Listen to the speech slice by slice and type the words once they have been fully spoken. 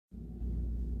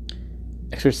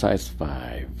Exercise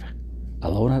 5.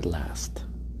 Alone at last.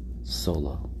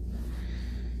 Solo.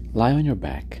 Lie on your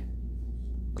back,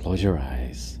 close your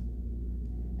eyes,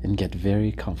 and get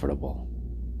very comfortable.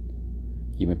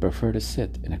 You may prefer to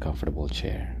sit in a comfortable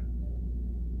chair.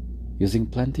 Using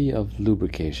plenty of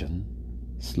lubrication,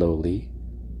 slowly,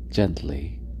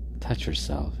 gently touch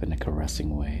yourself in a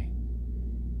caressing way.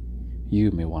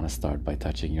 You may want to start by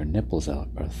touching your nipples or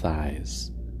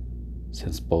thighs,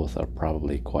 since both are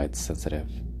probably quite sensitive.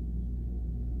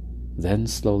 Then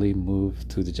slowly move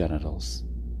to the genitals.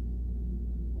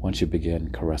 Once you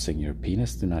begin caressing your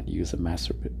penis, do not use a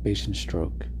masturbation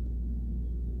stroke.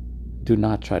 Do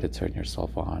not try to turn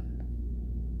yourself on.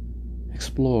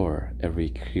 Explore every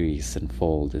crease and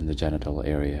fold in the genital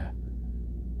area.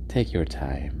 Take your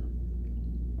time.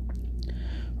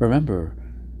 Remember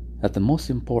that the most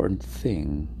important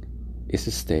thing is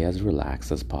to stay as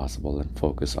relaxed as possible and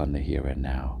focus on the here and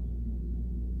now.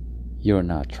 You're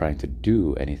not trying to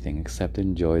do anything except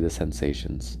enjoy the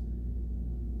sensations.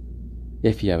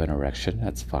 If you have an erection,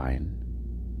 that's fine.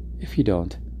 If you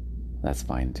don't, that's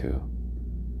fine too.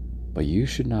 But you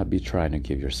should not be trying to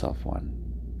give yourself one.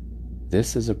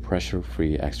 This is a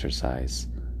pressure-free exercise.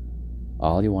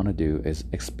 All you want to do is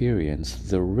experience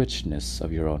the richness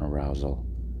of your own arousal.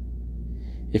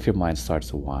 If your mind starts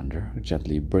to wander,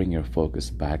 gently bring your focus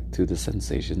back to the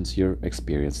sensations you're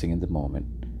experiencing in the moment.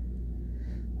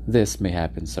 This may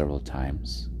happen several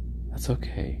times. That's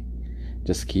okay.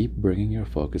 Just keep bringing your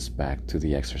focus back to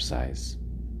the exercise.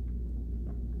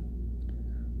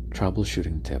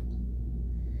 Troubleshooting tip.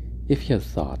 If you have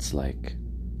thoughts like,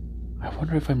 I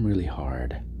wonder if I'm really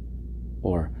hard,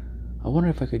 or I wonder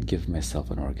if I could give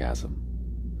myself an orgasm,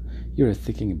 you're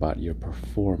thinking about your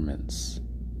performance.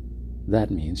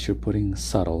 That means you're putting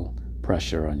subtle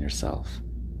pressure on yourself.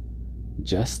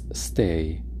 Just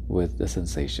stay with the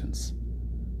sensations.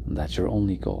 That's your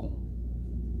only goal.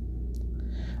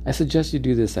 I suggest you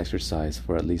do this exercise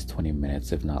for at least 20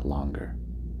 minutes, if not longer.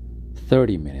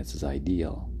 30 minutes is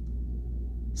ideal.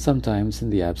 Sometimes, in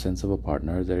the absence of a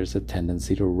partner, there is a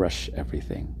tendency to rush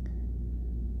everything.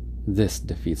 This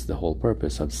defeats the whole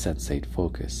purpose of sensate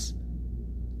focus.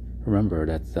 Remember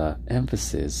that the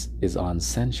emphasis is on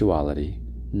sensuality,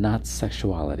 not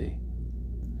sexuality.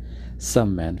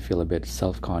 Some men feel a bit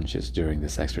self-conscious during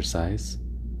this exercise.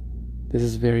 This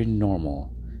is very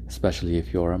normal, especially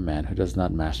if you're a man who does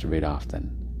not masturbate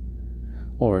often,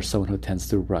 or someone who tends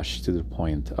to rush to the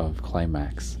point of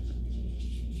climax.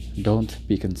 Don't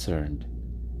be concerned.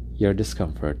 Your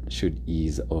discomfort should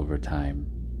ease over time.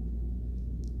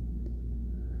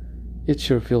 It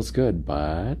sure feels good,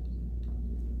 but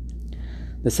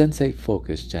the sensate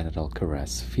focused genital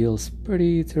caress feels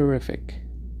pretty terrific.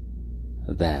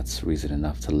 That's reason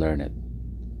enough to learn it.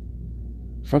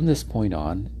 From this point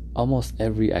on, almost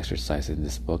every exercise in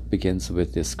this book begins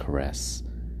with this caress.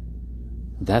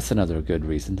 That's another good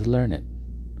reason to learn it.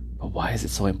 But why is it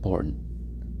so important?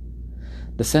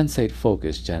 The sensate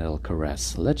focused genital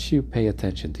caress lets you pay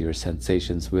attention to your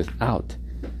sensations without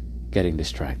getting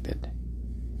distracted.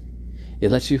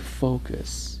 It lets you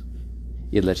focus.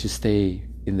 It lets you stay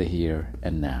in the here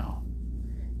and now.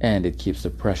 And it keeps the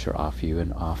pressure off you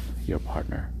and off your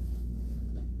partner.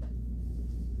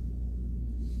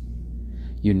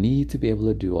 You need to be able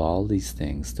to do all these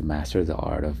things to master the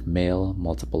art of male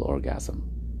multiple orgasm.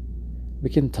 We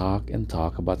can talk and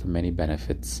talk about the many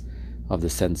benefits of the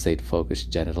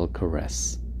sensate-focused genital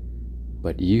caress,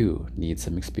 but you need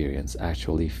some experience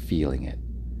actually feeling it.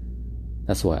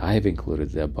 That's why I've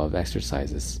included the above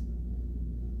exercises.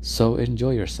 So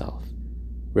enjoy yourself.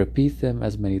 Repeat them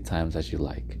as many times as you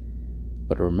like,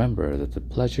 but remember that the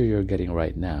pleasure you're getting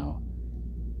right now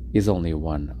is only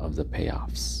one of the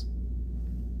payoffs.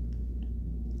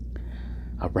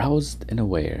 Aroused and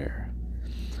aware.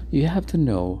 You have to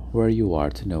know where you are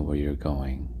to know where you're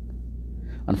going.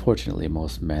 Unfortunately,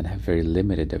 most men have very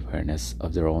limited awareness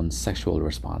of their own sexual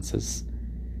responses,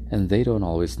 and they don't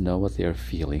always know what they are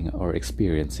feeling or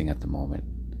experiencing at the moment.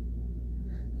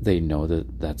 They know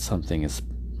that something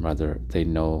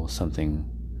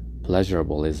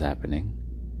pleasurable is happening,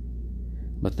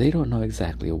 but they don't know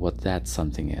exactly what that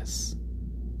something is.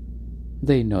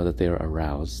 They know that they are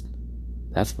aroused,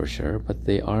 that's for sure, but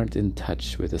they aren't in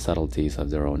touch with the subtleties of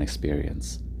their own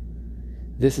experience.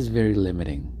 This is very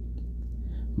limiting,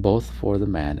 both for the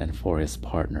man and for his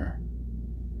partner.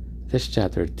 This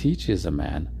chapter teaches a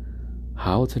man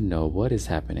how to know what is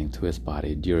happening to his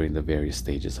body during the various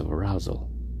stages of arousal.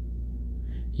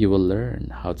 You will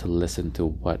learn how to listen to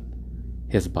what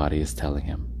his body is telling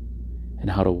him and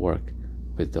how to work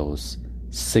with those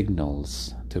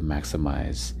signals to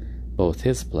maximize both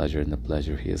his pleasure and the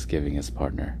pleasure he is giving his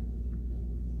partner.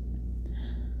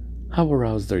 How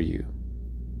aroused are you?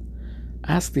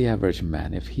 Ask the average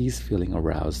man if he's feeling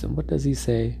aroused, and what does he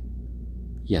say?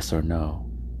 Yes or no.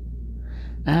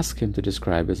 Ask him to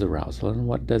describe his arousal, and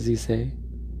what does he say?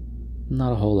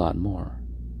 Not a whole lot more.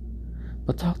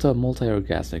 But talk to a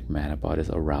multi-orgasmic man about his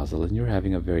arousal, and you're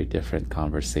having a very different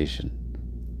conversation.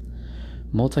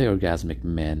 Multi-orgasmic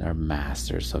men are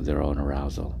masters of their own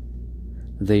arousal.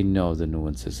 They know the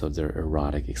nuances of their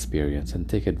erotic experience and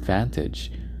take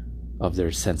advantage of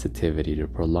their sensitivity to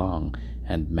prolong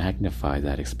and magnify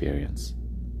that experience.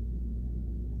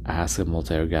 Ask a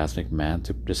multi-orgasmic man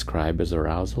to describe his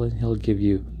arousal, and he'll give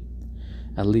you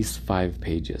at least 5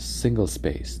 pages,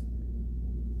 single-spaced.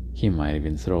 He might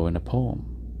even throw in a poem.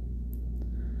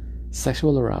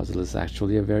 Sexual arousal is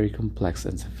actually a very complex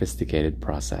and sophisticated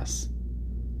process.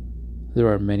 There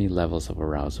are many levels of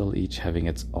arousal, each having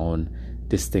its own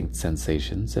distinct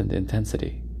sensations and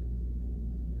intensity.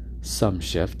 Some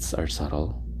shifts are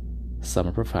subtle, some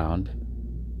are profound,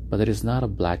 but it is not a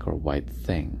black or white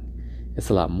thing. It's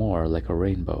a lot more like a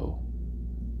rainbow.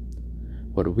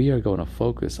 What we are going to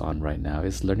focus on right now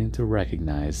is learning to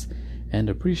recognize and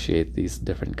appreciate these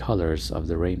different colors of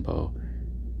the rainbow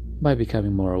by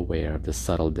becoming more aware of the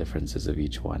subtle differences of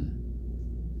each one.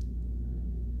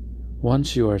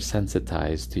 Once you are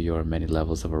sensitized to your many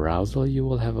levels of arousal, you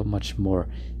will have a much more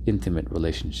intimate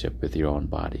relationship with your own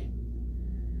body.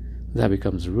 That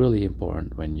becomes really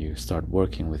important when you start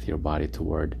working with your body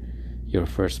toward your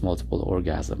first multiple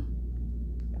orgasm.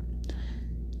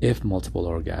 If multiple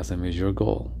orgasm is your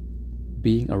goal,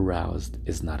 being aroused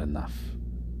is not enough.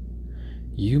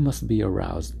 You must be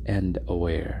aroused and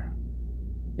aware.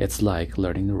 It's like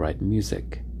learning to write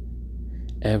music.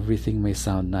 Everything may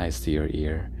sound nice to your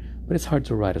ear, but it's hard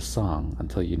to write a song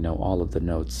until you know all of the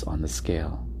notes on the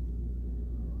scale.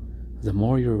 The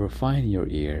more you refine your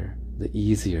ear, the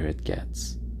easier it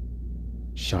gets.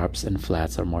 Sharps and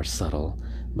flats are more subtle,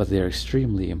 but they are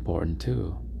extremely important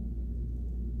too.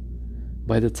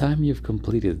 By the time you've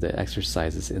completed the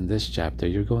exercises in this chapter,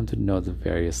 you're going to know the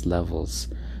various levels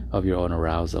of your own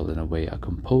arousal in a way a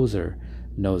composer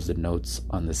knows the notes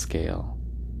on the scale.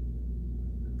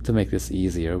 To make this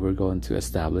easier, we're going to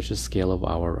establish a scale of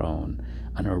our own,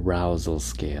 an arousal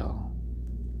scale.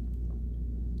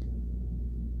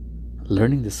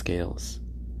 Learning the scales.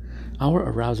 Our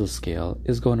arousal scale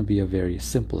is going to be a very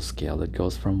simple scale that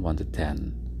goes from 1 to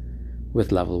 10,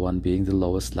 with level 1 being the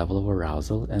lowest level of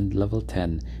arousal and level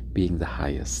 10 being the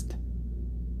highest.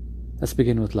 Let's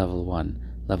begin with level 1.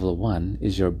 Level 1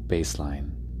 is your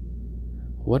baseline.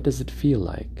 What does it feel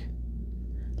like?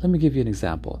 Let me give you an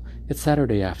example. It's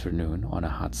Saturday afternoon on a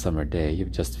hot summer day.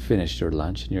 You've just finished your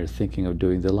lunch and you're thinking of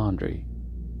doing the laundry.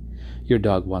 Your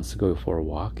dog wants to go for a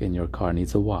walk and your car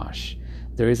needs a wash.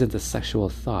 There isn't a sexual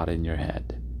thought in your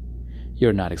head.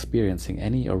 You're not experiencing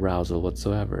any arousal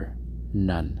whatsoever.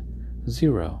 None.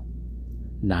 Zero.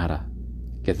 Nada.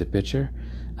 Get the picture?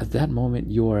 At that moment,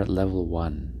 you are at level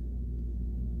 1.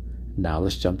 Now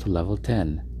let's jump to level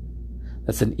 10.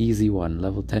 That's an easy one.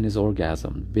 Level 10 is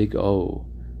orgasm. Big O.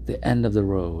 The end of the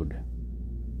road.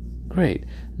 Great.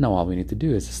 Now all we need to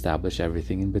do is establish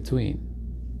everything in between.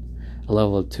 A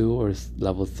level 2 or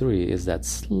level 3 is that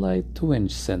slight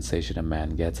twinge sensation a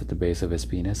man gets at the base of his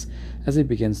penis as he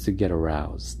begins to get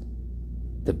aroused.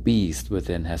 The beast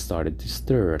within has started to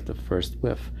stir at the first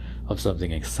whiff of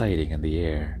something exciting in the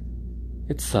air.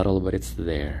 It's subtle, but it's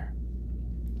there.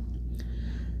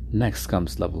 Next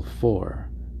comes level 4.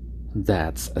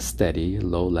 That's a steady,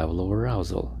 low level of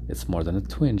arousal. It's more than a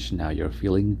twinge now, you're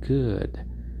feeling good.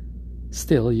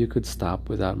 Still, you could stop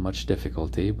without much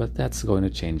difficulty, but that's going to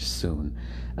change soon.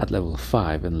 At level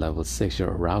 5 and level 6,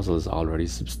 your arousal is already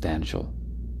substantial.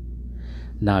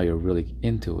 Now you're really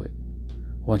into it.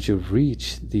 Once you've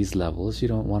reached these levels, you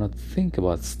don't want to think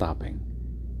about stopping.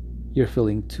 You're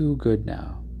feeling too good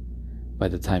now. By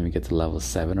the time you get to level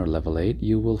 7 or level 8,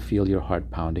 you will feel your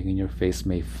heart pounding and your face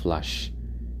may flush.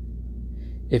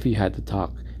 If you had to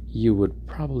talk, you would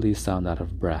probably sound out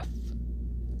of breath.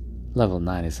 Level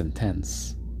 9 is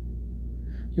intense.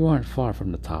 You aren't far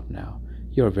from the top now.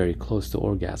 You are very close to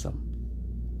orgasm.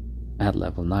 At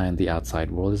level 9, the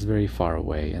outside world is very far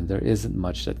away, and there isn't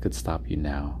much that could stop you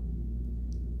now.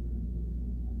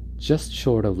 Just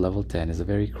short of level 10 is a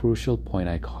very crucial point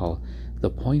I call the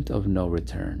point of no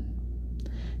return.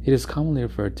 It is commonly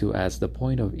referred to as the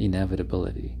point of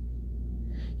inevitability.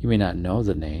 You may not know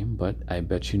the name, but I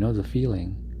bet you know the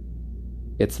feeling.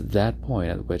 It's that point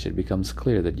at which it becomes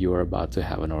clear that you are about to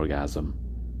have an orgasm.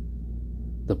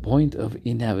 The point of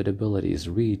inevitability is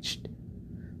reached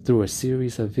through a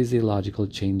series of physiological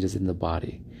changes in the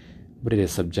body, but it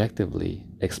is subjectively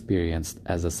experienced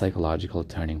as a psychological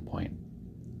turning point.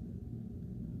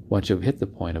 Once you've hit the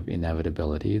point of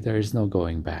inevitability, there is no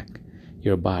going back.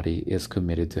 Your body is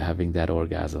committed to having that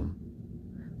orgasm.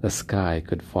 The sky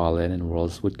could fall in and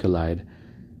worlds would collide,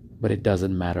 but it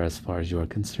doesn't matter as far as you are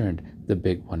concerned. The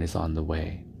big one is on the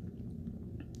way.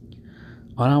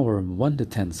 On our 1 to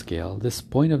 10 scale, this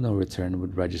point of no return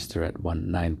would register at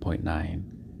 9.9.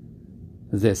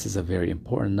 This is a very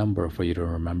important number for you to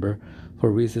remember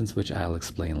for reasons which I'll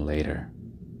explain later.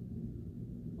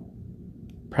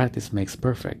 Practice makes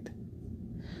perfect.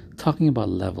 Talking about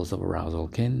levels of arousal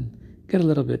can get a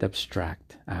little bit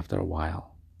abstract after a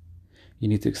while. You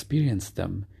need to experience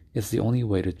them. It's the only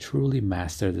way to truly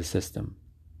master the system.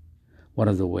 One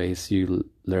of the ways you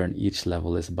learn each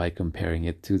level is by comparing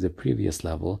it to the previous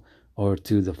level or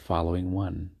to the following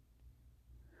one.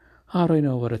 How do I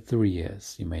know what a 3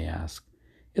 is, you may ask?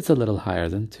 It's a little higher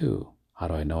than 2. How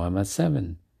do I know I'm at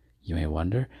 7? You may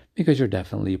wonder, because you're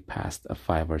definitely past a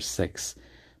 5 or 6,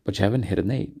 but you haven't hit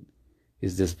an 8.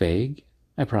 Is this vague?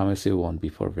 I promise you it won't be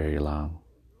for very long.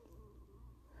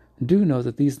 Do know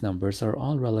that these numbers are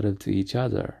all relative to each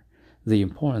other. The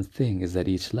important thing is that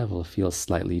each level feels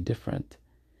slightly different.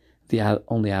 The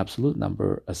only absolute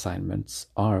number assignments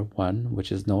are 1,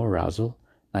 which is no arousal,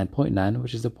 9.9,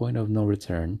 which is the point of no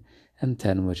return, and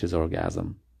 10, which is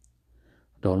orgasm.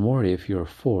 Don't worry if your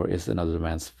 4 is another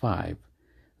man's 5.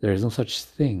 There is no such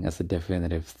thing as a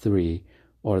definitive 3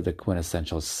 or the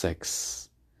quintessential 6.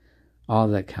 All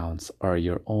that counts are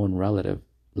your own relative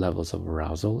levels of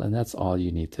arousal, and that's all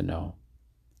you need to know.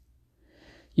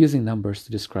 Using numbers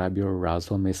to describe your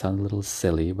arousal may sound a little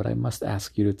silly, but I must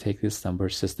ask you to take this number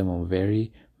system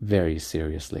very, very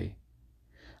seriously.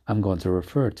 I'm going to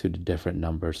refer to the different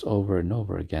numbers over and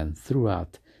over again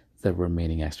throughout the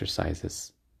remaining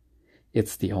exercises.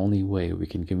 It's the only way we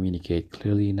can communicate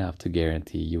clearly enough to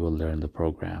guarantee you will learn the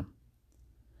program.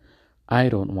 I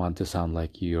don't want to sound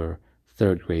like your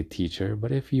 3rd grade teacher,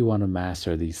 but if you want to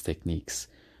master these techniques,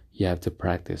 you have to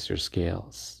practice your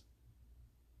scales.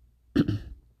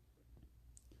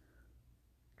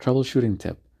 Troubleshooting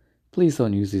tip. Please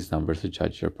don't use these numbers to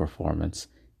judge your performance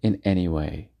in any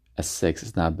way. A 6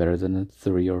 is not better than a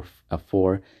 3 or a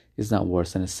 4 is not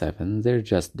worse than a 7. They're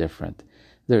just different.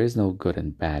 There is no good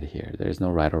and bad here. There is no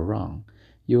right or wrong.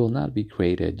 You will not be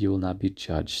graded. You will not be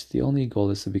judged. The only goal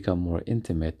is to become more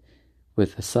intimate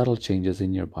with the subtle changes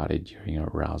in your body during your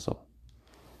arousal.